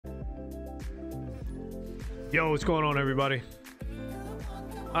Yo, what's going on, everybody?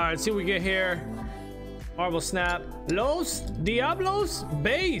 All right, let's see what we get here. Marble Snap. Los Diablos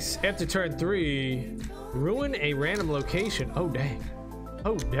base. After turn 3, ruin a random location. Oh, dang.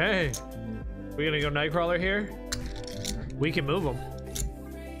 Oh, dang. We're gonna go Nightcrawler here. We can move them.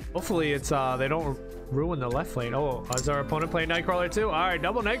 Hopefully it's they don't ruin the left lane. Oh, is our opponent playing Nightcrawler too? All right,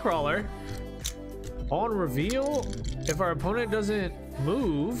 double Nightcrawler. On reveal, if our opponent doesn't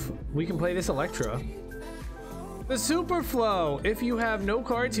move, we can play this Electra. The Super Flow. If you have no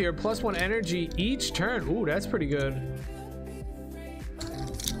cards here, +1 energy each turn. Ooh, that's pretty good.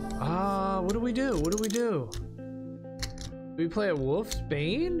 What do we do? What do we do? Do we play a Wolf's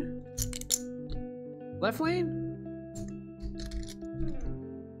Bane? Left lane?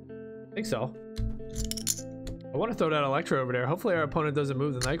 I think so. I want to throw that Electra over there. Hopefully our opponent doesn't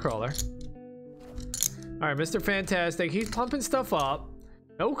move the Nightcrawler. All right, Mr. Fantastic. He's pumping stuff up.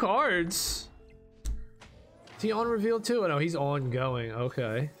 No cards. Is he on reveal too? Oh, no, he's ongoing.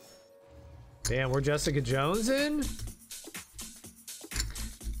 Okay. Damn, we're Jessica Jones in?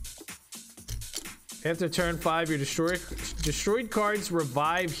 After turn 5, your destroyed cards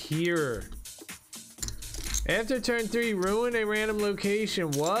revive here. After turn 3, ruin a random location.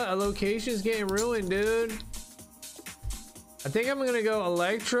 What? A location's getting ruined, dude. I think I'm gonna go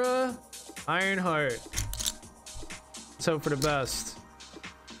Electra, Ironheart. Let's hope for the best.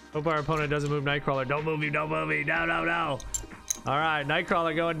 Hope our opponent doesn't move Nightcrawler. Don't move me, don't move me. No, no, no. All right,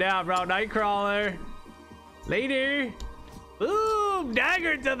 Nightcrawler going down, bro. Nightcrawler. Later. Boom,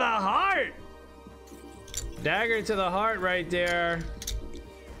 dagger to the heart. Dagger to the heart right there.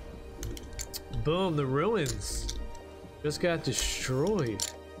 Boom, the ruins just got destroyed.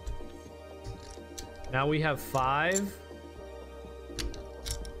 Now we have 5.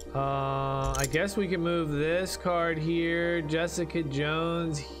 I guess we can move this card here, Jessica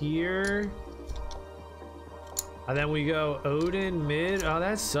Jones here, and then we go Odin mid. Oh,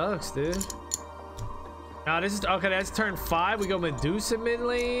 that sucks, dude. Now this is okay. That's turn 5. We go Medusa mid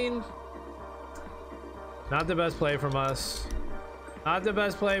lane. Not the best play from us. Not the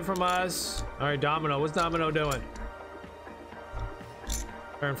best play from us. All right, Domino. What's Domino doing?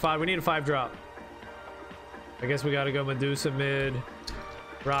 Turn 5. We need a 5 drop. I guess we got to go Medusa mid.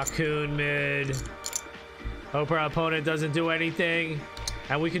 Raccoon mid. Hope our opponent doesn't do anything.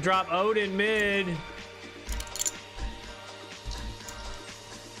 And we can drop Odin mid.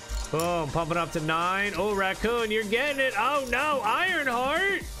 Boom. Pumping up to 9. Oh, Raccoon, you're getting it. Oh, no.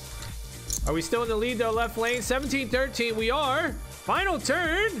 Ironheart. Are we still in the lead, though? Left lane. 17-13. We are. Final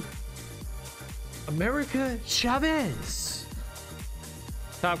turn. America Chavez.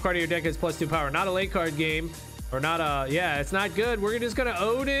 Top card of your deck is +2 power. Not a late card game. Or not a, yeah, it's not good. We're just gonna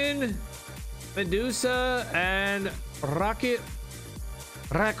Odin, Medusa, and Raccoon.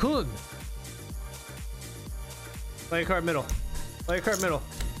 Play a card middle. Play a card middle.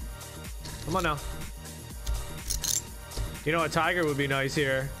 Come on now. You know, a Tiger would be nice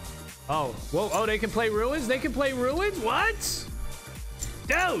here. Oh, whoa, oh, they can play Ruins? They can play Ruins? What?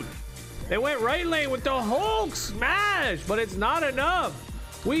 Dude, they went right lane with the Hulk smash, but it's not enough.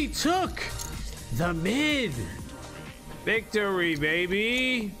 We took the mid. Victory,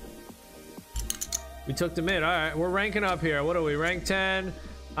 baby. We took the mid. All right, we're ranking up here. What are we? Rank 10.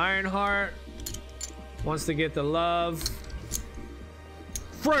 Ironheart wants to get the love.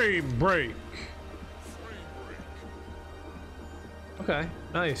 Frame break. Okay,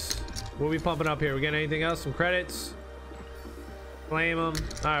 nice. What are we pumping up here? We getting anything else? Some credits? Claim them.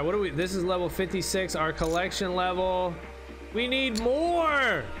 All right, what are we? This is level 56, our collection level. We need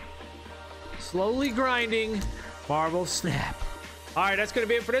more. Slowly grinding. Marble Snap. All right, that's gonna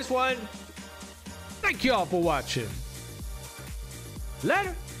be it for this one. Thank y'all for watching.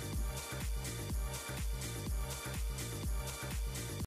 Later.